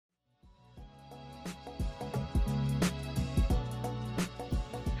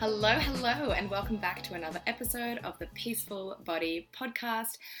Hello, and welcome back to another episode of the Peaceful Body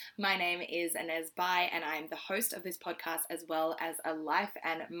Podcast. My name is Inez Bai, and I'm the host of this podcast as well as a life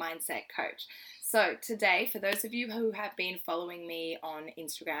and mindset coach. So today, for those of you who have been following me on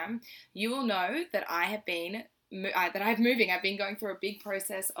Instagram, you will know that I've been going through a big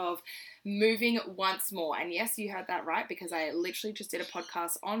process of moving once more. And yes, you heard that right, because I literally just did a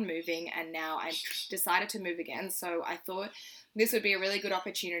podcast on moving and now I decided to move again. So I thought this would be a really good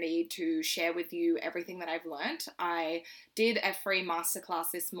opportunity to share with you everything that I've learned. I did a free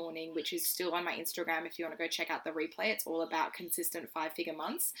masterclass this morning, which is still on my Instagram if you want to go check out the replay. It's all about consistent 5-figure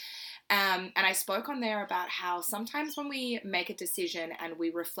months. And I spoke on there about how sometimes when we make a decision and we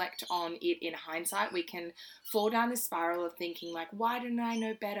reflect on it in hindsight, we can fall down this spiral of thinking like, why didn't I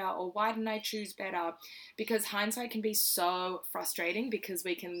know better? Or why didn't I choose better? Because hindsight can be so frustrating because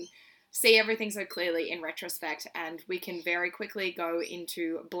we can see everything so clearly in retrospect, and we can very quickly go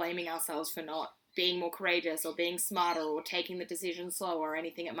into blaming ourselves for not being more courageous or being smarter or taking the decision slower or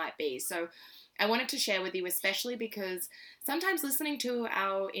anything it might be. So I wanted to share with you, especially because sometimes listening to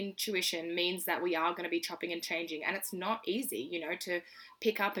our intuition means that we are going to be chopping and changing, and it's not easy, to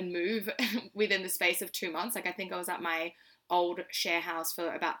pick up and move within the space of 2 months. Like, I think I was at my old share house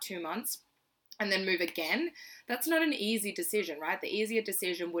for about 2 months and then move again. That's not an easy decision, right? The easier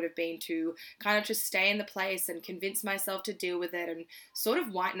decision would have been to kind of just stay in the place and convince myself to deal with it and sort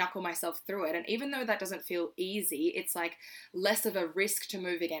of white knuckle myself through it. And even though that doesn't feel easy, it's like less of a risk to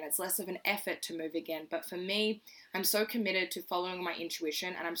move again. It's less of an effort to move again. But for me, I'm so committed to following my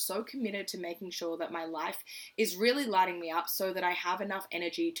intuition, and I'm so committed to making sure that my life is really lighting me up so that I have enough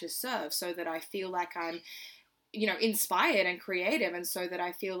energy to serve, so that I feel like I'm, inspired and creative, and so that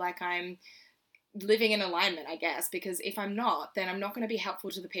I feel like I'm living in alignment, I guess, because if I'm not, then I'm not going to be helpful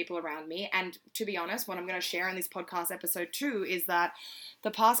to the people around me. And to be honest, what I'm going to share in this podcast episode too is that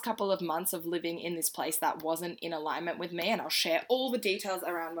the past couple of months of living in this place that wasn't in alignment with me, and I'll share all the details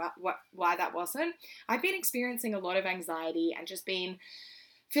around why that wasn't, I've been experiencing a lot of anxiety and just been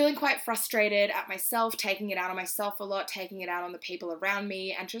feeling quite frustrated at myself, taking it out on myself a lot, taking it out on the people around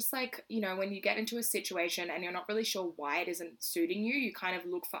me. And just like, when you get into a situation and you're not really sure why it isn't suiting you, you kind of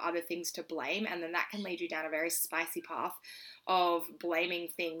look for other things to blame. And then that can lead you down a very spicy path of blaming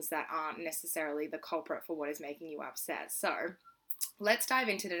things that aren't necessarily the culprit for what is making you upset. So let's dive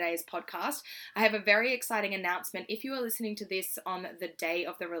into today's podcast. I have a very exciting announcement. If you are listening to this on the day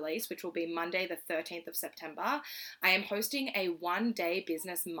of the release, which will be Monday, the 13th of September, I am hosting a one-day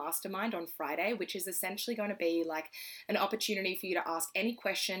business mastermind on Friday, which is essentially going to be like an opportunity for you to ask any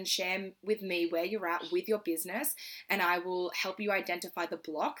question, share with me where you're at with your business, and I will help you identify the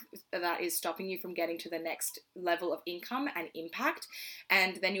block that is stopping you from getting to the next level of income and impact.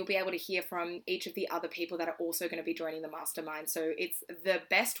 And then you'll be able to hear from each of the other people that are also going to be joining the mastermind. So it's the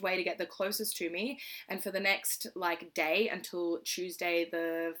best way to get the closest to me. And for the next day until Tuesday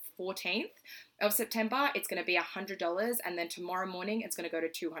the 14th of September, it's going to be $100, and then tomorrow morning it's going to go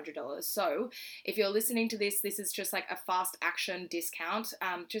to $200. So if you're listening to this is just like a fast action discount.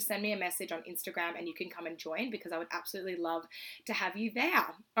 Just send me a message on Instagram and you can come and join, because I would absolutely love to have you there.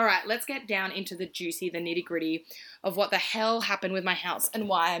 All right, let's get down into the nitty gritty of what the hell happened with my house and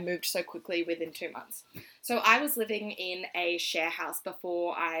why I moved so quickly within 2 months. So I was living in a share house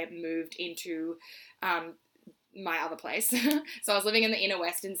before I moved into my other place. So I was living in the inner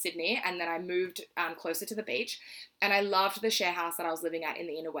west in Sydney, and then I moved closer to the beach, and I loved the share house that I was living at in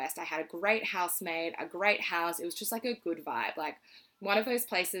the inner west. I had a great housemate, a great house. It was just like a good vibe, like one of those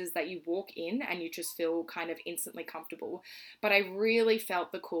places that you walk in and you just feel kind of instantly comfortable. But I really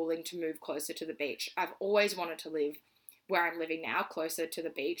felt the calling to move closer to the beach. I've always wanted to live where I'm living now, closer to the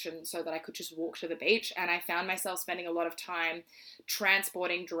beach, and so that I could just walk to the beach. And I found myself spending a lot of time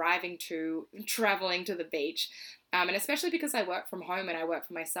traveling to the beach. And especially because I work from home and I work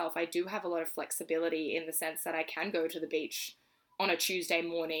for myself, I do have a lot of flexibility in the sense that I can go to the beach on a Tuesday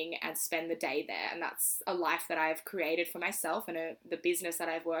morning and spend the day there. And that's a life that I've created for myself, and the business that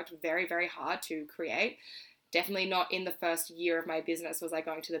I've worked very, very hard to create. Definitely not in the first year of my business was I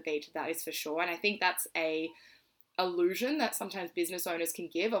going to the beach, that is for sure. And I think that's a illusion that sometimes business owners can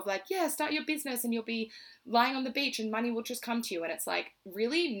give of like, yeah, start your business and you'll be lying on the beach and money will just come to you. And it's like,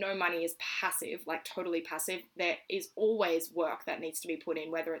 really, no money is passive, like totally passive. There is always work that needs to be put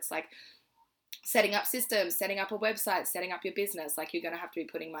in, whether it's like setting up systems, setting up a website, setting up your business. Like, you're going to have to be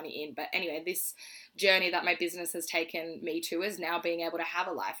putting money in. But anyway, this journey that my business has taken me to is now being able to have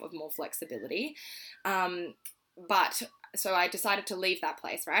a life of more flexibility. But So I decided to leave that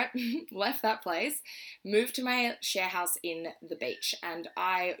place, right? Left that place, moved to my share house in the beach. And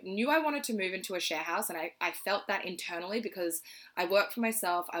I knew I wanted to move into a share house. And I felt that internally because I work for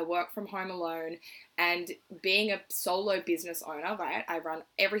myself, I work from home alone. And being a solo business owner, right? I run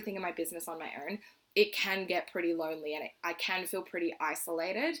everything in my business on my own. It can get pretty lonely and I can feel pretty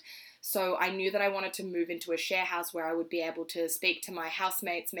isolated. So I knew that I wanted to move into a share house where I would be able to speak to my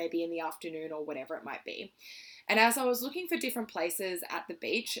housemates maybe in the afternoon or whatever it might be. And as I was looking for different places at the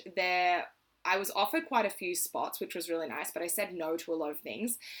beach, I was offered quite a few spots, which was really nice, but I said no to a lot of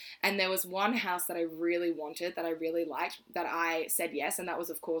things. And there was one house that I really wanted, that I really liked, that I said yes, and that was,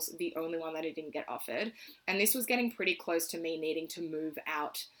 of course, the only one that I didn't get offered. And this was getting pretty close to me needing to move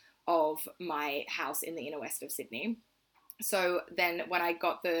out of my house in the inner west of Sydney. So then when I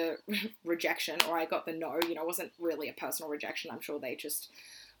got the rejection, or I got the no, it wasn't really a personal rejection. I'm sure they just,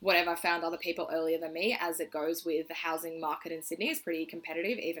 whatever, found other people earlier than me, as it goes with the housing market in Sydney. Is pretty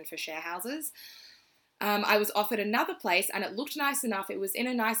competitive, even for share houses. I was offered another place and it looked nice enough. It was in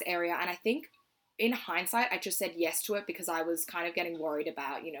a nice area. And I think in hindsight, I just said yes to it because I was kind of getting worried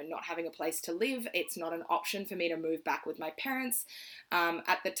about, not having a place to live. It's not an option for me to move back with my parents.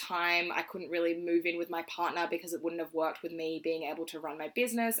 At the time, I couldn't really move in with my partner because it wouldn't have worked with me being able to run my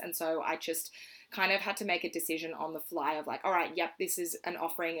business. And so I just kind of had to make a decision on the fly of like, all right, yep, this is an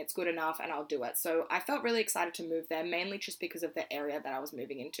offering. It's good enough and I'll do it. So I felt really excited to move there, mainly just because of the area that I was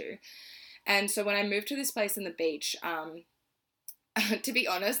moving into. And so when I moved to this place in the beach, to be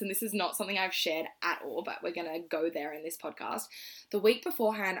honest, and this is not something I've shared at all, but we're going to go there in this podcast. The week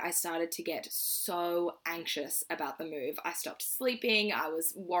beforehand, I started to get so anxious about the move. I stopped sleeping. I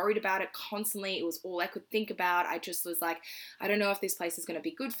was worried about it constantly. It was all I could think about. I just was like, I don't know if this place is going to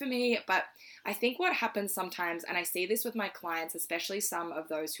be good for me. But I think what happens sometimes, and I see this with my clients, especially some of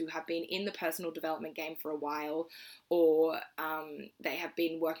those who have been in the personal development game for a while, or they have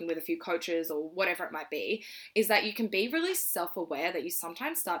been working with a few coaches or whatever it might be, is that you can be really self-aware that you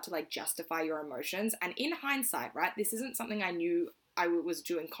sometimes start to like justify your emotions. And in hindsight, right, this isn't something I knew I was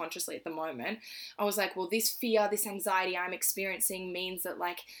doing consciously at the moment. I was like, well, this fear, this anxiety I'm experiencing means that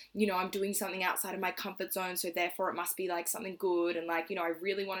like, I'm doing something outside of my comfort zone. So therefore it must be like something good. And like, I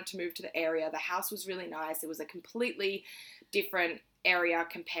really wanted to move to the area. The house was really nice. It was a completely different area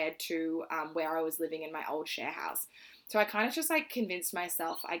compared to where I was living in my old share house. So I kind of just like convinced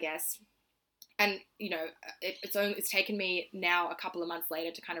myself, I guess. And, it's taken me now a couple of months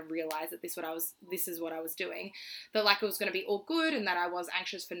later to kind of realize that this is what I was doing, that like it was going to be all good and that I was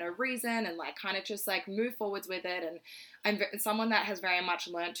anxious for no reason, and like kind of just like move forwards with it. And I'm someone that has very much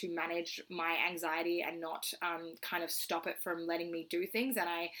learned to manage my anxiety and not kind of stop it from letting me do things. And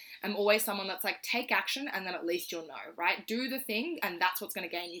I am always someone that's like, take action and then at least you'll know, right? Do the thing and that's what's going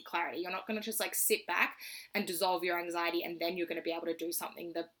to gain you clarity. You're not going to just like sit back and dissolve your anxiety and then you're going to be able to do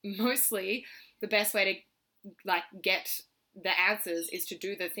something. Mostly the best way to like get the answers is to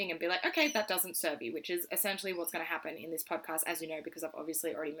do the thing and be like, okay, that doesn't serve you, which is essentially what's going to happen in this podcast, as you know, because I've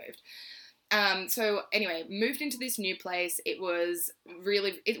obviously already moved. So anyway, moved into this new place. It was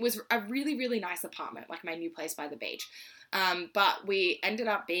a really, really nice apartment, like my new place by the beach. But we ended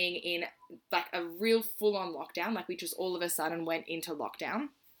up being in like a real full-on lockdown. Like we just all of a sudden went into lockdown.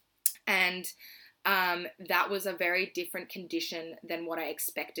 And that was a very different condition than what I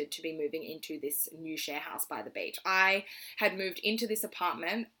expected to be moving into this new share house by the beach. I had moved into this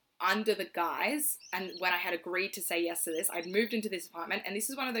apartment under the guise, and when I had agreed to say yes to this, I'd moved into this apartment, and this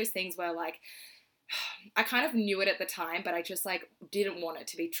is one of those things where like, I kind of knew it at the time, but I just like didn't want it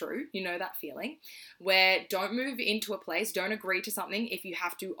to be true. You know that feeling where don't move into a place, don't agree to something if you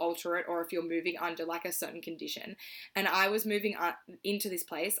have to alter it or if you're moving under like a certain condition. And I was moving into this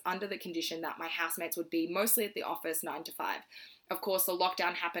place under the condition that my housemates would be mostly at the office 9 to 5. Of course, the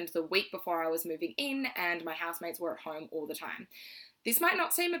lockdown happened the week before I was moving in and my housemates were at home all the time. This might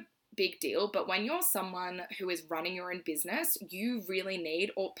not seem a big deal, but when you're someone who is running your own business, you really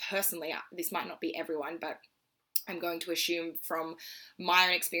need, or personally, this might not be everyone, but I'm going to assume from my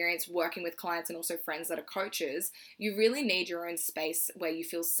own experience working with clients and also friends that are coaches, you really need your own space where you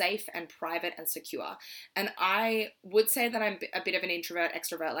feel safe and private and secure. And I would say that I'm a bit of an introvert,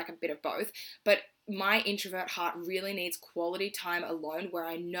 extrovert, like a bit of both, but my introvert heart really needs quality time alone where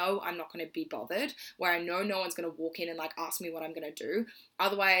I know I'm not going to be bothered, where I know no one's going to walk in and like ask me what I'm going to do.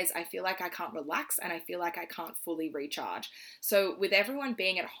 Otherwise, I feel like I can't relax and I feel like I can't fully recharge. So with everyone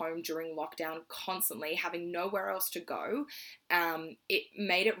being at home during lockdown constantly, having nowhere else to go, it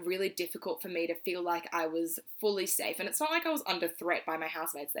made it really difficult for me to feel like I was fully safe. And it's not like I was under threat by my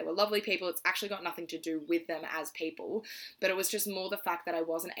housemates. They were lovely people. It's actually got nothing to do with them as people, but it was just more the fact that I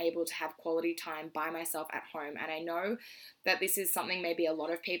wasn't able to have quality time by myself at home. And I know that this is something maybe a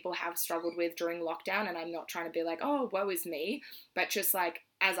lot of people have struggled with during lockdown, and I'm not trying to be like, oh, woe is me, but just like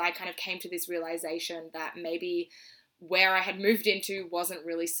as I kind of came to this realization that maybe where I had moved into wasn't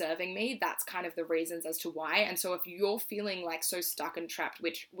really serving me, that's kind of the reasons as to why. And so if you're feeling like so stuck and trapped,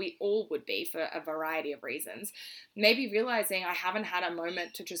 which we all would be for a variety of reasons, maybe realizing I haven't had a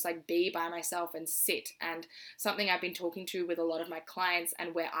moment to just like be by myself and sit. And something I've been talking to with a lot of my clients,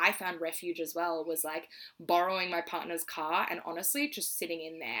 and where I found refuge as well, was like borrowing my partner's car and honestly just sitting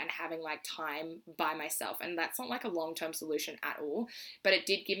in there and having like time by myself. And that's not like a long-term solution at all, but it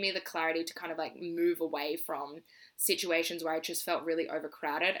did give me the clarity to kind of like move away from situations where I just felt really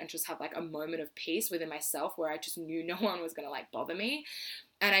overcrowded and just have like a moment of peace within myself where I just knew no one was going to like bother me.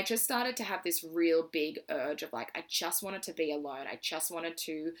 And I just started to have this real big urge of like, I just wanted to be alone. I just wanted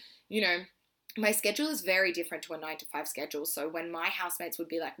to, you know, my schedule is very different to a 9-to-5 schedule. So when my housemates would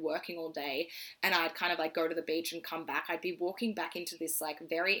be like working all day and I'd kind of like go to the beach and come back, I'd be walking back into this like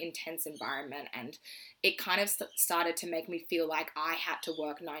very intense environment. And it kind of started to make me feel like I had to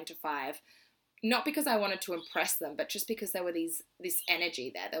work 9-to-5. Not because I wanted to impress them, but just because there were this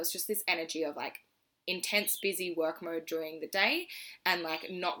energy there. There was just this energy of like intense, busy work mode during the day, and like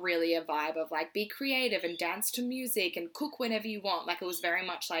not really a vibe of like be creative and dance to music and cook whenever you want. Like it was very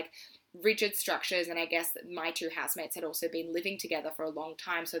much like rigid structures. And I guess my two housemates had also been living together for a long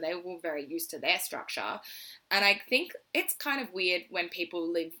time, so they were very used to their structure. And I think it's kind of weird when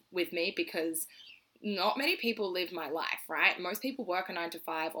people live with me, because not many people live my life, right? Most people work a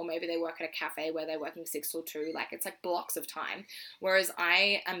 9-to-5, or maybe they work at a cafe where they're working 6 till 2. Like it's like blocks of time. Whereas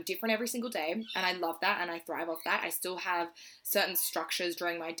I am different every single day, and I love that and I thrive off that. I still have certain structures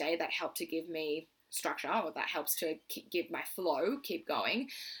during my day that help to give me structure, or that helps to give my flow keep going.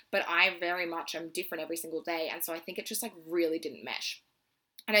 But I very much am different every single day. And so I think it just like really didn't mesh.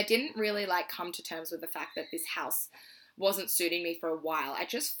 And I didn't really like come to terms with the fact that this house wasn't suiting me for a while. I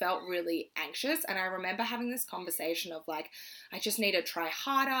just felt really anxious, and I remember having this conversation of like, I just need to try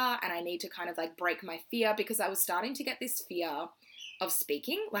harder and I need to kind of like break my fear, because I was starting to get this fear of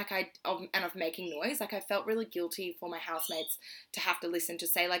speaking, and of making noise. Like I felt really guilty for my housemates to have to listen to,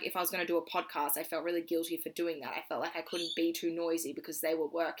 say, like if I was going to do a podcast, I felt really guilty for doing that. I felt like I couldn't be too noisy because they were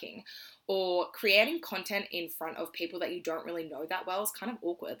working. Or creating content in front of people that you don't really know that well is kind of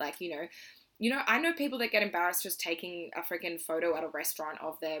awkward. Like, I know people that get embarrassed just taking a freaking photo at a restaurant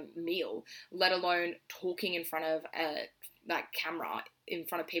of their meal, let alone talking in front of a like camera in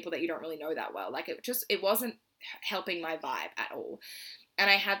front of people that you don't really know that well. Like it wasn't helping my vibe at all. And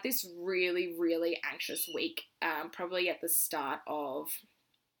I had this really, really anxious week, probably at the start of,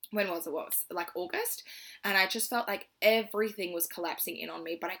 when was it? What was like August? And I just felt like everything was collapsing in on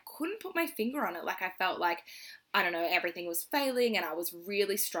me, but I couldn't put my finger on it. Like I felt like, I don't know, everything was failing, and I was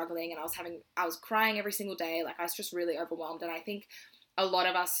really struggling, and I was crying every single day. Like I was just really overwhelmed. And I think a lot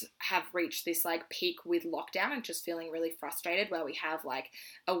of us have reached this like peak with lockdown and just feeling really frustrated, where we have like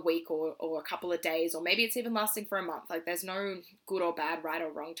a week or a couple of days, or maybe it's even lasting for a month. Like there's no good or bad, right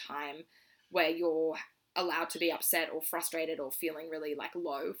or wrong time where you're allowed to be upset or frustrated or feeling really like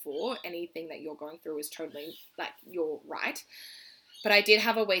low for anything that you're going through. Is totally like you're right. But I did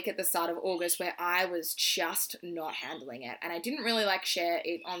have a week at the start of August where I was just not handling it. And I didn't really like share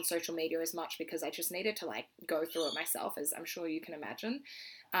it on social media as much, because I just needed to like go through it myself, as I'm sure you can imagine.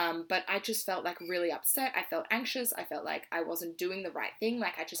 But I just felt like really upset. I felt anxious. I felt like I wasn't doing the right thing.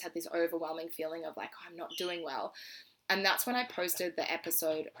 Like I just had this overwhelming feeling of like, oh, I'm not doing well. And that's when I posted the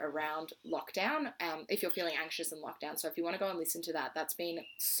episode around lockdown, if you're feeling anxious in lockdown. So if you want to go and listen to that, that's been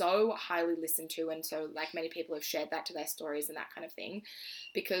so highly listened to. And so like many people have shared that to their stories and that kind of thing,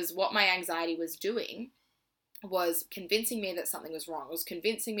 because what my anxiety was doing was convincing me that something was wrong. It was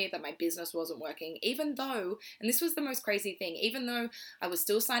convincing me that my business wasn't working, even though, and this was the most crazy thing, even though I was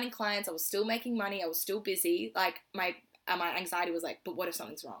still signing clients, I was still making money, I was still busy, like my anxiety was like, but what if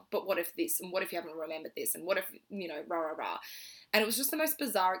something's wrong? But what if this? And what if you haven't remembered this? And what if, rah, rah, rah. And it was just the most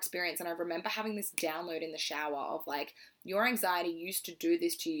bizarre experience. And I remember having this download in the shower of like, your anxiety used to do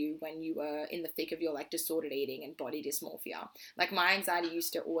this to you when you were in the thick of your like disordered eating and body dysmorphia. Like my anxiety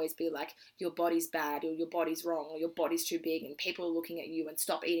used to always be like, your body's bad, or your body's wrong, or your body's too big, and people are looking at you, and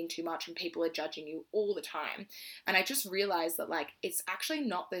stop eating too much, and people are judging you all the time. And I just realized that like, it's actually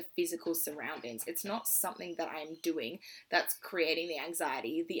not the physical surroundings. It's not something that I'm doing that's creating the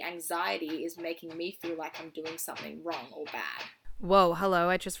anxiety. The anxiety is making me feel like I'm doing something wrong or bad. Whoa, hello,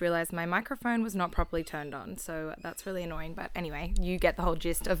 I just realized my microphone was not properly turned on, so that's really annoying. But anyway, you get the whole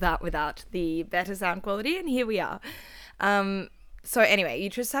gist of that without the better sound quality, and here we are. So anyway,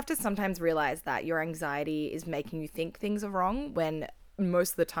 you just have to sometimes realize that your anxiety is making you think things are wrong when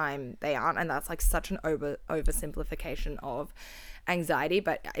most of the time they aren't, and that's like such an oversimplification of anxiety,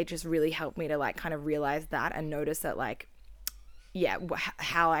 but it just really helped me to like kind of realize that and notice that like, yeah,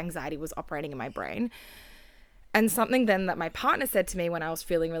 how anxiety was operating in my brain. And something then that my partner said to me when I was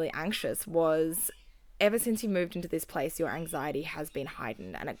feeling really anxious was, ever since you moved into this place, your anxiety has been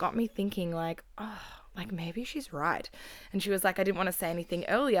heightened. And it got me thinking like, oh, like maybe she's right. And she was like, I didn't want to say anything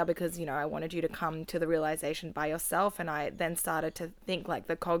earlier because, you know, I wanted you to come to the realization by yourself. And I then started to think, like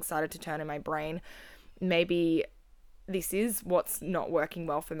the cogs started to turn in my brain. Maybe this is what's not working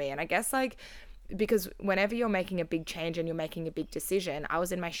well for me. And I guess like, because whenever you're making a big change and you're making a big decision, I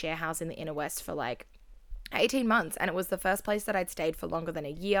was in my share house in the Inner West for like 18 months, and it was the first place that I'd stayed for longer than a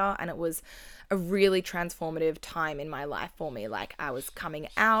year, and it was a really transformative time in my life for me. Like I was coming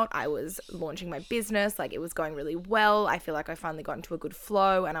out, I was launching my business, like it was going really well. I feel like I finally got into a good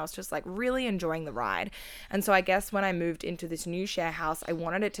flow, and I was just like really enjoying the ride. And so I guess when I moved into this new share house, I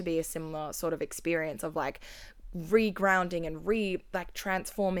wanted it to be a similar sort of experience of like regrounding and like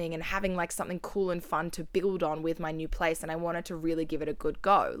transforming and having like something cool and fun to build on with my new place. And I wanted to really give it a good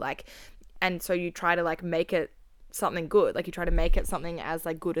go. Like, and so you try to like make it something good. Like you try to make it something as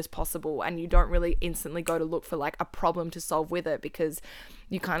like good as possible, and you don't really instantly go to look for like a problem to solve with it, because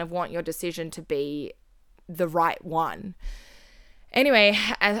you kind of want your decision to be the right one. Anyway,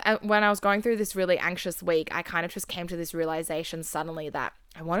 when I was going through this really anxious week, I kind of just came to this realization suddenly that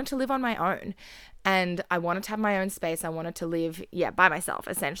I wanted to live on my own, and I wanted to have my own space. I wanted to live, by myself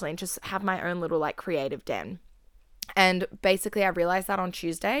essentially, and just have my own little like creative den. And basically I realized that on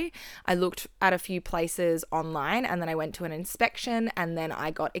Tuesday. I looked at a few places online, and then I went to an inspection, and then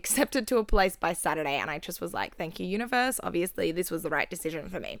I got accepted to a place by Saturday, and I just was like, thank you, universe. Obviously this was the right decision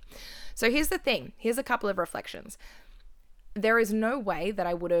for me. So here's the thing. Here's a couple of reflections. There is no way that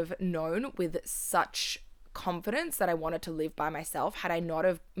I would have known with such confidence that I wanted to live by myself had I not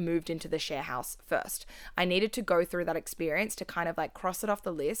have moved into the share house first. I needed to go through that experience to kind of like cross it off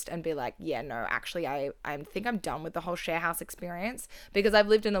the list and be like, yeah, no, actually I think I'm done with the whole share house experience, because I've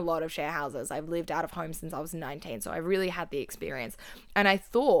lived in a lot of share houses. I've lived out of home since I was 19, so I really had the experience. And I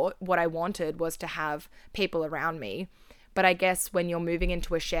thought what I wanted was to have people around me. But I guess when you're moving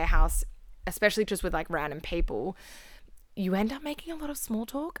into a share house, especially just with like random people, you end up making a lot of small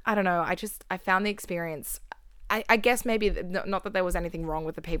talk. I don't know. I found the experience, I guess maybe not that there was anything wrong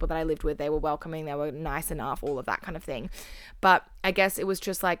with the people that I lived with. They were welcoming, they were nice enough, all of that kind of thing. But I guess it was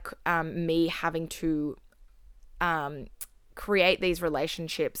just like me having to create these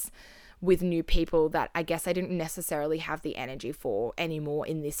relationships with new people that I guess I didn't necessarily have the energy for anymore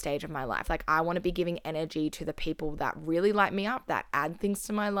in this stage of my life. Like I want to be giving energy to the people that really light me up, that add things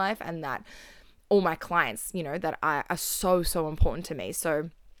to my life, and that all my clients, you know, that are so, so important to me. So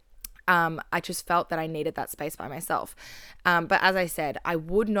I just felt that I needed that space by myself. But as I said, I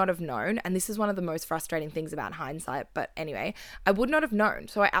would not have known, and this is one of the most frustrating things about hindsight, but anyway, I would not have known.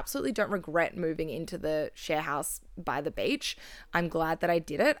 So I absolutely don't regret moving into the share house by the beach. I'm glad that I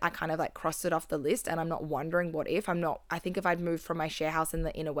did it. I kind of like crossed it off the list, and I'm not wondering what if. I think if I'd moved from my share house in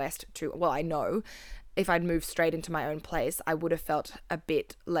the Inner West to, well, I know if I'd moved straight into my own place, I would have felt a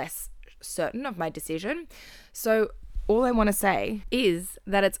bit less certain of my decision. So all I want to say is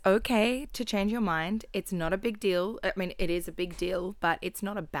that it's okay to change your mind. It's not a big deal. I mean, it is a big deal, but it's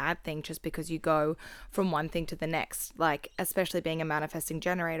not a bad thing just because you go from one thing to the next. Like, especially being a manifesting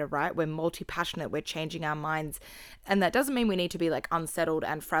generator, right? We're multi-passionate, we're changing our minds. And that doesn't mean we need to be like unsettled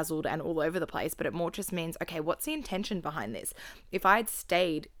and frazzled and all over the place, but it more just means, okay, what's the intention behind this? If I'd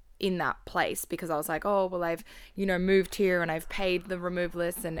stayed in that place because I was like, oh, well, I've, moved here and I've paid the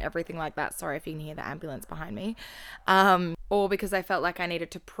removalists and everything like that. Sorry if you can hear the ambulance behind me. Or because I felt like I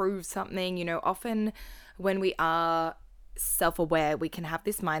needed to prove something. Often when we are self-aware, we can have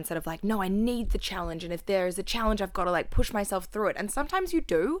this mindset of like, no, I need the challenge. And if there is a challenge, I've got to like push myself through it. And sometimes you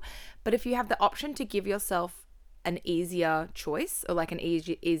do, but if you have the option to give yourself an easier choice or like an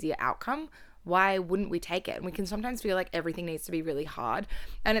easier outcome, why wouldn't we take it? And we can sometimes feel like everything needs to be really hard.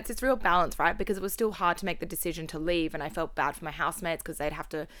 And it's this real balance, right? Because it was still hard to make the decision to leave. And I felt bad for my housemates because they'd have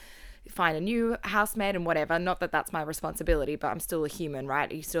to find a new housemate and whatever. Not that that's my responsibility, but I'm still a human,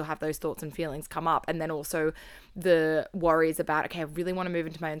 right? You still have those thoughts and feelings come up. And then also the worries about, okay, I really want to move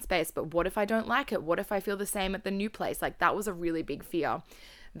into my own space, but what if I don't like it? What if I feel the same at the new place? Like that was a really big fear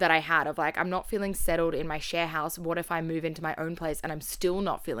that I had of like, I'm not feeling settled in my share house. What if I move into my own place and I'm still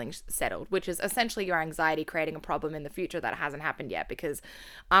not feeling settled, which is essentially your anxiety creating a problem in the future that hasn't happened yet, because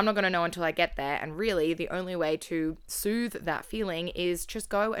I'm not going to know until I get there. And really the only way to soothe that feeling is just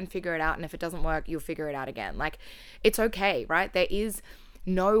go and figure it out. And if it doesn't work, you'll figure it out again. Like it's okay, right? There is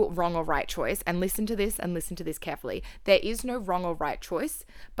no wrong or right choice. And listen to this carefully. There is no wrong or right choice,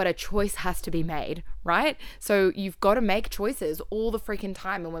 but a choice has to be made, right? So you've got to make choices all the freaking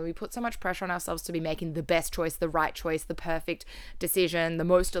time. And when we put so much pressure on ourselves to be making the best choice, the right choice, the perfect decision, the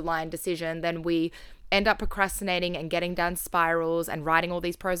most aligned decision, then we end up procrastinating and getting down spirals and writing all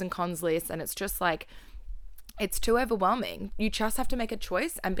these pros and cons lists. And it's just like, it's too overwhelming. You just have to make a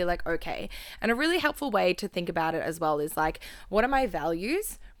choice and be like, okay. And a really helpful way to think about it as well is like, what are my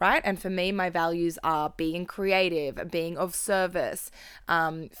values, right? And for me, my values are being creative, being of service,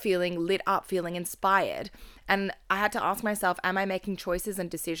 feeling lit up, feeling inspired. And I had to ask myself, am I making choices and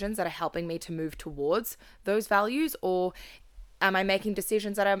decisions that are helping me to move towards those values, or am I making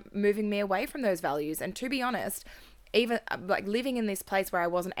decisions that are moving me away from those values? And to be honest, even like living in this place where I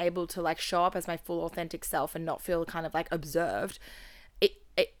wasn't able to like show up as my full authentic self and not feel kind of like observed,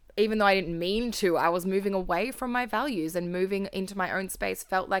 even though I didn't mean to, I was moving away from my values, and moving into my own space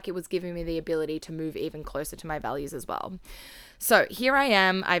felt like it was giving me the ability to move even closer to my values as well. So here I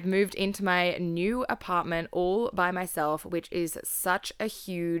am. I've moved into my new apartment all by myself, which is such a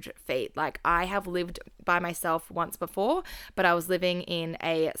huge feat. Like, I have lived by myself once before, but I was living in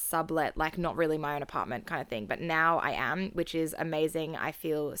a sublet, like not really my own apartment kind of thing. But now I am, which is amazing. I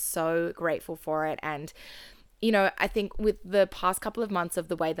feel so grateful for it. And you know, I think with the past couple of months of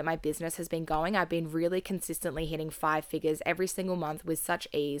the way that my business has been going, I've been really consistently hitting 5 figures every single month with such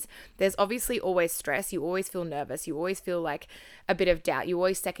ease. There's obviously always stress. You always feel nervous. You always feel like a bit of doubt. You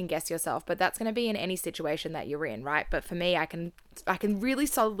always second guess yourself, but that's going to be in any situation that you're in, right? But for me, I can really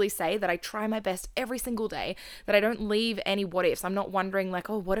solidly say that I try my best every single day, that I don't leave any what ifs. I'm not wondering like,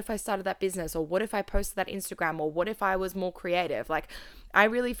 oh, what if I started that business? Or what if I posted that Instagram? Or what if I was more creative? Like, I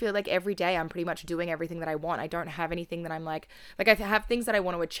really feel like every day I'm pretty much doing everything that I want. I don't have anything that I'm like I have things that I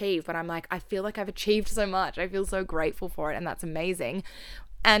want to achieve, but I'm like, I feel like I've achieved so much. I feel so grateful for it, and that's amazing.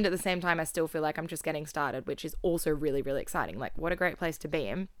 And at the same time, I still feel like I'm just getting started, which is also really, really exciting. Like, what a great place to be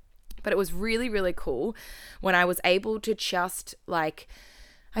in. But it was really, really cool when I was able to just like,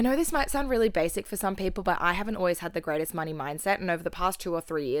 I know this might sound really basic for some people, but I haven't always had the greatest money mindset. And over the past 2 or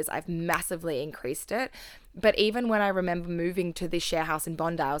 3 years, I've massively increased it. But even when I remember moving to this share house in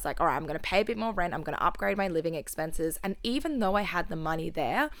Bondi, I was like, all right, I'm going to pay a bit more rent. I'm going to upgrade my living expenses. And even though I had the money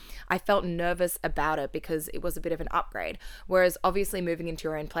there, I felt nervous about it because it was a bit of an upgrade. Whereas obviously moving into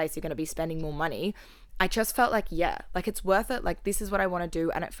your own place, you're going to be spending more money. I just felt like, yeah, like it's worth it. Like, this is what I want to do.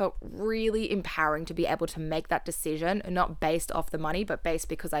 And it felt really empowering to be able to make that decision, not based off the money, but based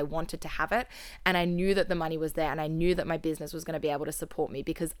because I wanted to have it. And I knew that the money was there, and I knew that my business was going to be able to support me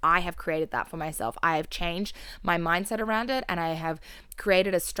because I have created that for myself. I have changed my mindset around it, and I have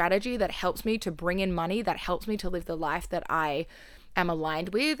created a strategy that helps me to bring in money, that helps me to live the life that I am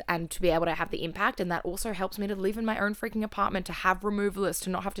aligned with, and to be able to have the impact. And that also helps me to live in my own freaking apartment, to have removalists, to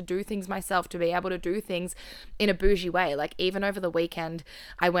not have to do things myself, to be able to do things in a bougie way. Like, even over the weekend,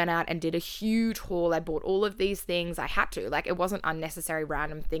 I went out and did a huge haul. I bought all of these things. I had to, like, it wasn't unnecessary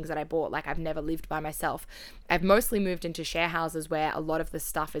random things that I bought. Like, I've never lived by myself. I've mostly moved into share houses where a lot of the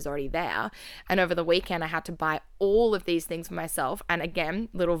stuff is already there. And over the weekend, I had to buy all of these things for myself. And again,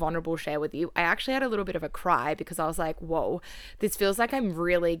 little vulnerable share with you, I actually had a little bit of a cry because I was like, whoa, this feels like I'm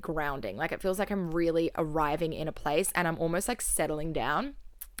really grounding. Like, it feels like I'm really arriving in a place and I'm almost like settling down.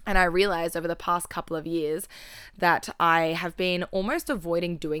 And I realized over the past couple of years that I have been almost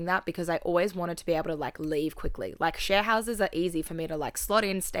avoiding doing that because I always wanted to be able to like leave quickly. Like, share houses are easy for me to like slot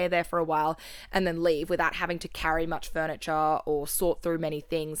in, stay there for a while, and then leave without having to carry much furniture or sort through many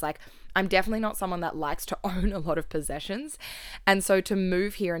things. Like, I'm definitely not someone that likes to own a lot of possessions. And so to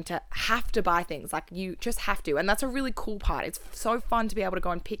move here and to have to buy things, like, you just have to. And that's a really cool part. It's so fun to be able to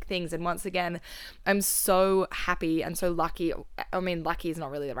go and pick things. And once again, I'm so happy and so lucky. I mean, lucky is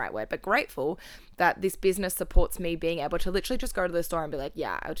not really the right word, but grateful that this business supports me being able to literally just go to the store and be like,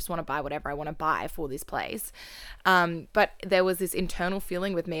 yeah, I just want to buy whatever I want to buy for this place. But there was this internal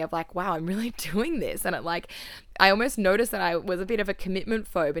feeling with me of like, wow, I'm really doing this. And it like, I almost noticed that I was a bit of a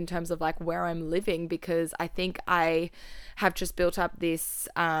commitment phobe in terms of like where I'm living, because I think I have just built up this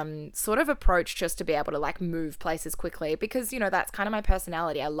sort of approach just to be able to like move places quickly because, you know, that's kind of my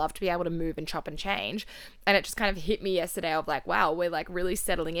personality. I love to be able to move and chop and change. And it just kind of hit me yesterday of like, wow, we're like really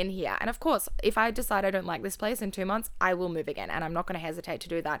settling in here. And of course, if I decide I don't like this place in 2 months, I will move again, and I'm not going to hesitate to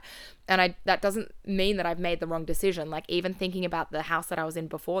do that. And that doesn't mean that I've made the wrong decision. Like, even thinking about the house that I was in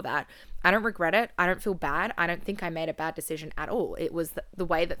before that, I don't regret it. I don't feel bad. I don't think I made a bad decision at all. It was the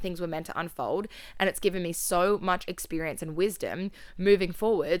way that things were meant to unfold. And it's given me so much experience and wisdom moving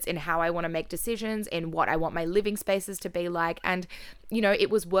forwards in how I want to make decisions, in what I want my living spaces to be like. And, you know, it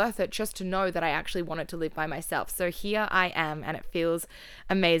was worth it just to know that I actually wanted to live by myself. So here I am, and it feels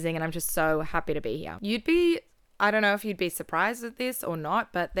amazing. And I'm just so happy to be here. I don't know if you'd be surprised at this or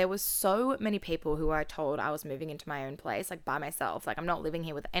not, but there was so many people who I told I was moving into my own place, like by myself. Like I'm not living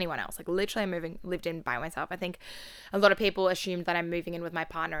here with anyone else. Like literally lived in by myself. I think a lot of people assumed that I'm moving in with my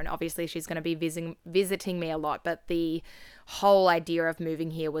partner, and obviously she's going to be visiting me a lot. But the whole idea of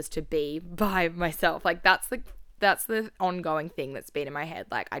moving here was to be by myself. Like that's the ongoing thing that's been in my head.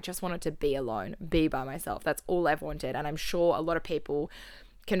 Like I just wanted to be alone, be by myself. That's all I've wanted. And I'm sure a lot of people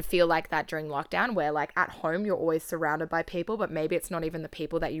can feel like that during lockdown, where like at home you're always surrounded by people, but maybe it's not even the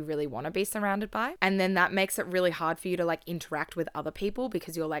people that you really want to be surrounded by. And then that makes it really hard for you to like interact with other people,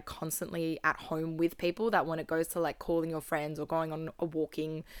 because you're like constantly at home with people, that when it goes to like calling your friends or going on a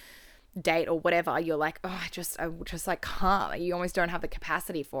walking date or whatever, you're like, oh, I just like can't. Like, you almost don't have the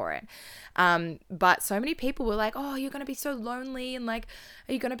capacity for it. But so many people were like, oh, you're gonna be so lonely, and like,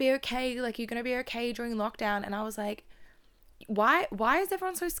 are you gonna be okay? Like, you're gonna be okay during lockdown. And I was like, why is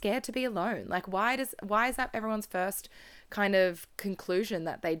everyone so scared to be alone? Like, why is that everyone's first kind of conclusion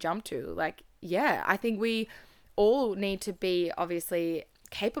that they jump to? Like, yeah, I think we all need to be obviously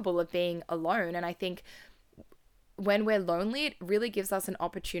capable of being alone. And I think when we're lonely, it really gives us an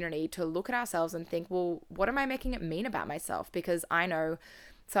opportunity to look at ourselves and think, well, what am I making it mean about myself? Because I know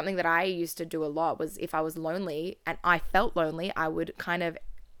something that I used to do a lot was, if I was lonely and I felt lonely, I would kind of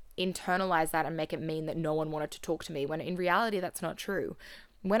internalize that and make it mean that no one wanted to talk to me, when in reality that's not true.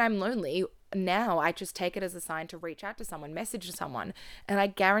 When I'm lonely now, I just take it as a sign to reach out to someone, message someone. And I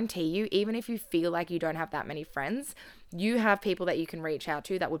guarantee you, even if you feel like you don't have that many friends, you have people that you can reach out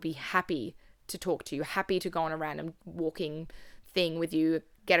to that would be happy to talk to you, happy to go on a random walking thing with you,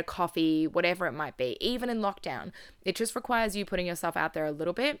 get a coffee, whatever it might be. Even in lockdown, it just requires you putting yourself out there a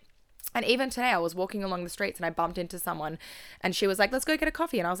little bit. And even today, I was walking along the streets and I bumped into someone, and she was like, let's go get a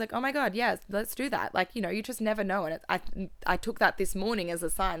coffee. And I was like, oh my God, yes, let's do that. Like, you know, you just never know. And I took that this morning as a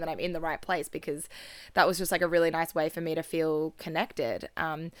sign that I'm in the right place, because that was just like a really nice way for me to feel connected.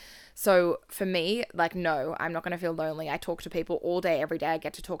 So for me, like, no, I'm not going to feel lonely. I talk to people all day, every day. I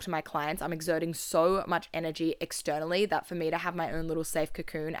get to talk to my clients. I'm exerting so much energy externally that for me to have my own little safe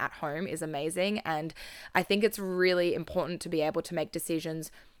cocoon at home is amazing. And I think it's really important to be able to make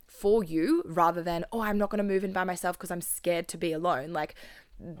decisions for you, rather than, oh, I'm not going to move in by myself because I'm scared to be alone. Like,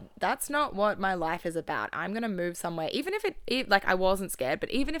 that's not what my life is about. I'm going to move somewhere, even if like I wasn't scared,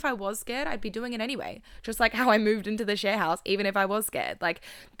 but even if I was scared, I'd be doing it anyway. Just like how I moved into the share house, even if I was scared. Like,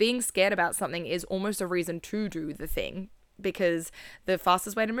 being scared about something is almost a reason to do the thing, because the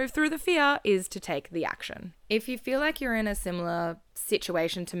fastest way to move through the fear is to take the action. If you feel like you're in a similar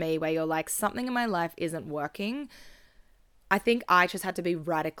situation to me, where you're like, something in my life isn't working, I think I just had to be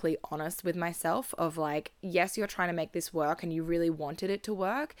radically honest with myself of like, yes, you're trying to make this work and you really wanted it to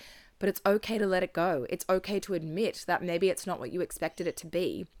work, but it's okay to let it go. It's okay to admit that maybe it's not what you expected it to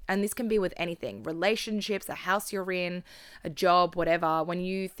be. And this can be with anything, relationships, a house you're in, a job, whatever. When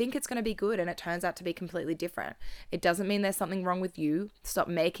you think it's going to be good and it turns out to be completely different, it doesn't mean there's something wrong with you. Stop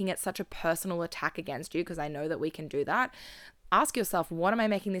making it such a personal attack against you, because I know that we can do that. Ask yourself, what am I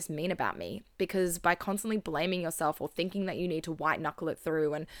making this mean about me? Because by constantly blaming yourself or thinking that you need to white knuckle it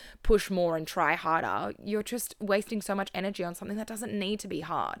through and push more and try harder, you're just wasting so much energy on something that doesn't need to be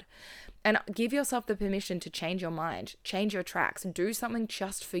hard. And give yourself the permission to change your mind, change your tracks, do something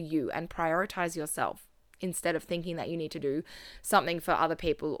just for you, and prioritize yourself, instead of thinking that you need to do something for other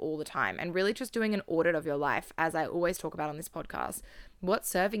people all the time. And really just doing an audit of your life, as I always talk about on this podcast. What's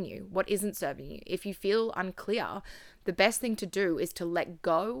serving you? What isn't serving you? If you feel unclear, the best thing to do is to let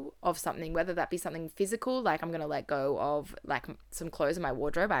go of something, whether that be something physical, like I'm going to let go of like some clothes in my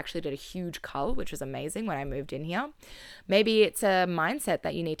wardrobe. I actually did a huge cull, which was amazing when I moved in here. Maybe it's a mindset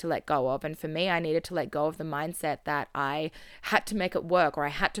that you need to let go of. And for me, I needed to let go of the mindset that I had to make it work, or I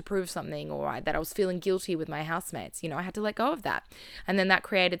had to prove something, or that I was feeling guilty with my housemates. You know, I had to let go of that. And then that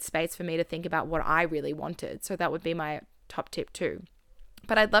created space for me to think about what I really wanted. So that would be my top tip too.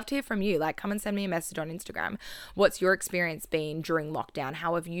 But I'd love to hear from you. Like, come and send me a message on Instagram. What's your experience been during lockdown?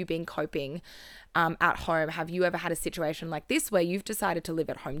 How have you been coping at home? Have you ever had a situation like this where you've decided to live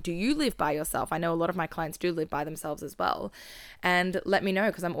at home? Do you live by yourself? I know a lot of my clients do live by themselves as well. And let me know,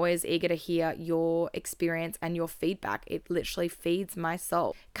 because I'm always eager to hear your experience and your feedback. It literally feeds my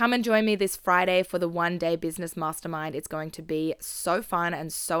soul. Come and join me this Friday for the 1-day business mastermind. It's going to be so fun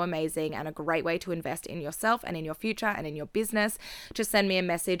and so amazing, and a great way to invest in yourself and in your future and in your business. Just send me a a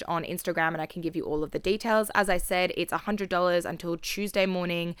message on Instagram and I can give you all of the details. As I said, it's $100 until Tuesday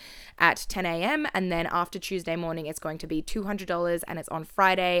morning at 10 a.m. And then after Tuesday morning, it's going to be $200 and it's on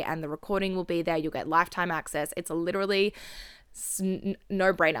Friday and the recording will be there. You'll get lifetime access. It's literally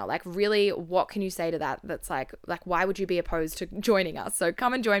no brainer. Like, really, what can you say to that? That's like why would you be opposed to joining us? So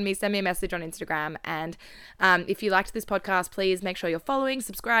come and join me. Send me a message on Instagram. And if you liked this podcast, please make sure you're following,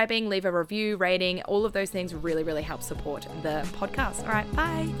 subscribing, leave a review, rating. All of those things really, really help support the podcast. All right,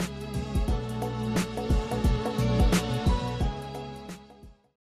 bye.